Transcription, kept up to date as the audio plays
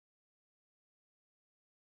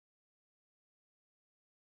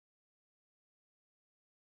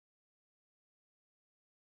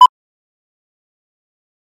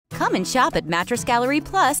Come and shop at Mattress Gallery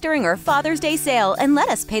Plus during our Father's Day sale and let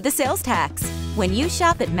us pay the sales tax. When you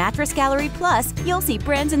shop at Mattress Gallery Plus, you'll see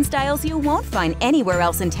brands and styles you won't find anywhere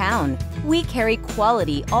else in town. We carry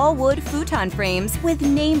quality all-wood futon frames with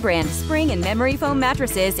name-brand spring and memory foam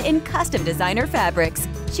mattresses in custom designer fabrics.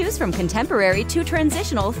 Choose from contemporary to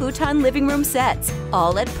transitional futon living room sets,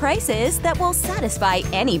 all at prices that will satisfy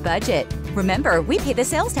any budget. Remember, we pay the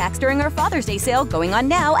sales tax during our Father's Day sale going on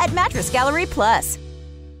now at Mattress Gallery Plus.